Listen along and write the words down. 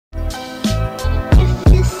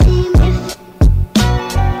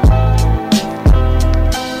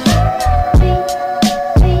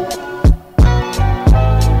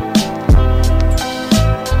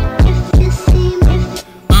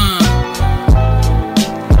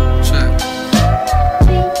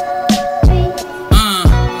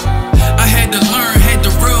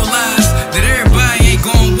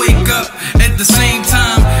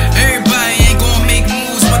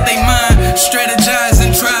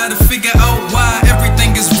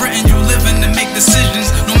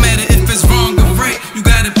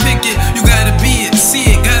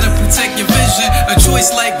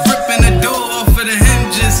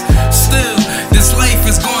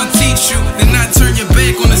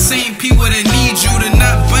on the same people that need you to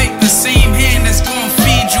not bite the same hand that's gonna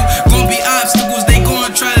feed you. Gonna be obstacles, they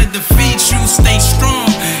gonna try to defeat you. Stay strong,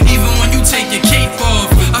 even when you take your cape off.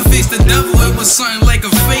 I faced the devil, it was something like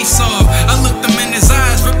a face-off. I looked him in his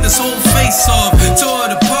eyes, ripped his whole face off, tore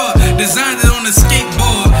it apart, designed it on a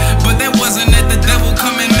skateboard. But that wasn't it, the devil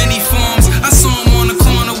come in many forms. I saw him on the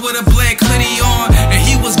corner with a black hoodie on, and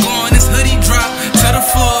he was gone, his hoodie dropped to the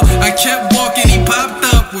floor. I kept walking, he popped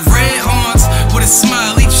up with red horns, with a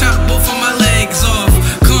smile, he chopped both of my legs off.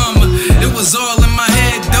 It was all in my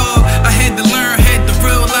head, dog. I had to learn, had to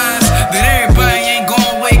realize that everybody ain't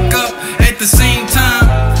gonna wake up at the same time.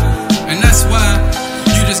 And that's why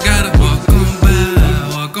you just gotta walk on by,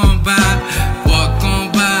 walk on by, walk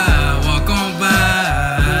on by, walk on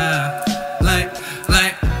by. Like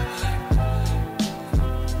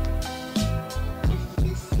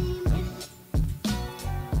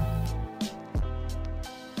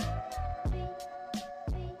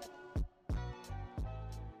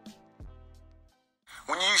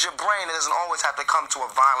when you use your brain, it doesn't always have to come to a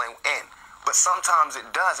violent end. But sometimes it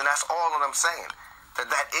does, and that's all that I'm saying.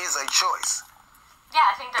 That is a choice. Yeah,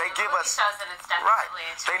 I think that they the give movie us, shows that it's definitely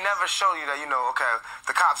a choice. They never show you that, okay,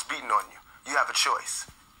 the cop's beating on you. You have a choice.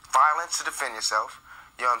 Violence to defend yourself,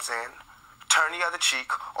 you know what I'm saying? Turn the other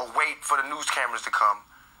cheek, or wait for the news cameras to come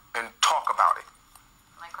and talk about it.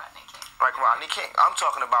 Like Rodney King. Like Rodney King. I'm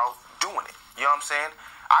talking about doing it. You know what I'm saying?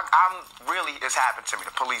 I'm really, it's happened to me.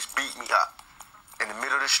 The police beat me up in the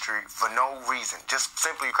middle of the street for no reason, just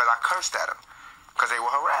simply because I cursed at them, because they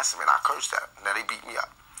were harassing me, and I cursed at them. Now they beat me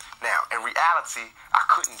up. Now, in reality, I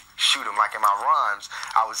couldn't shoot them like in my rhymes.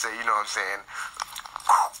 I would say, you know what I'm saying,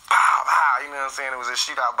 pow, pow, you know what I'm saying? It was a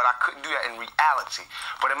shootout, but I couldn't do that in reality.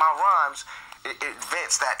 But in my rhymes, it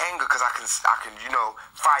vents that anger because I can,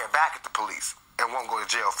 fire back at the police and won't go to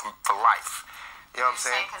jail for life. You know what I'm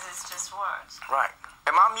saying? Because it's just words. Right.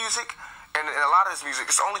 And my music, and a lot of this music,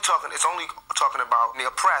 it's only talking about the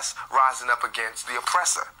oppressed rising up against the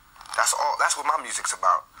oppressor. That's all. That's what my music's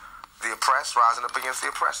about. The oppressed rising up against the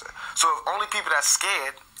oppressor. So if only people that's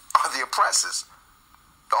scared are the oppressors.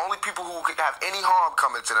 The only people who could have any harm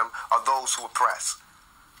coming to them are those who oppress.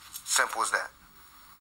 Simple as that.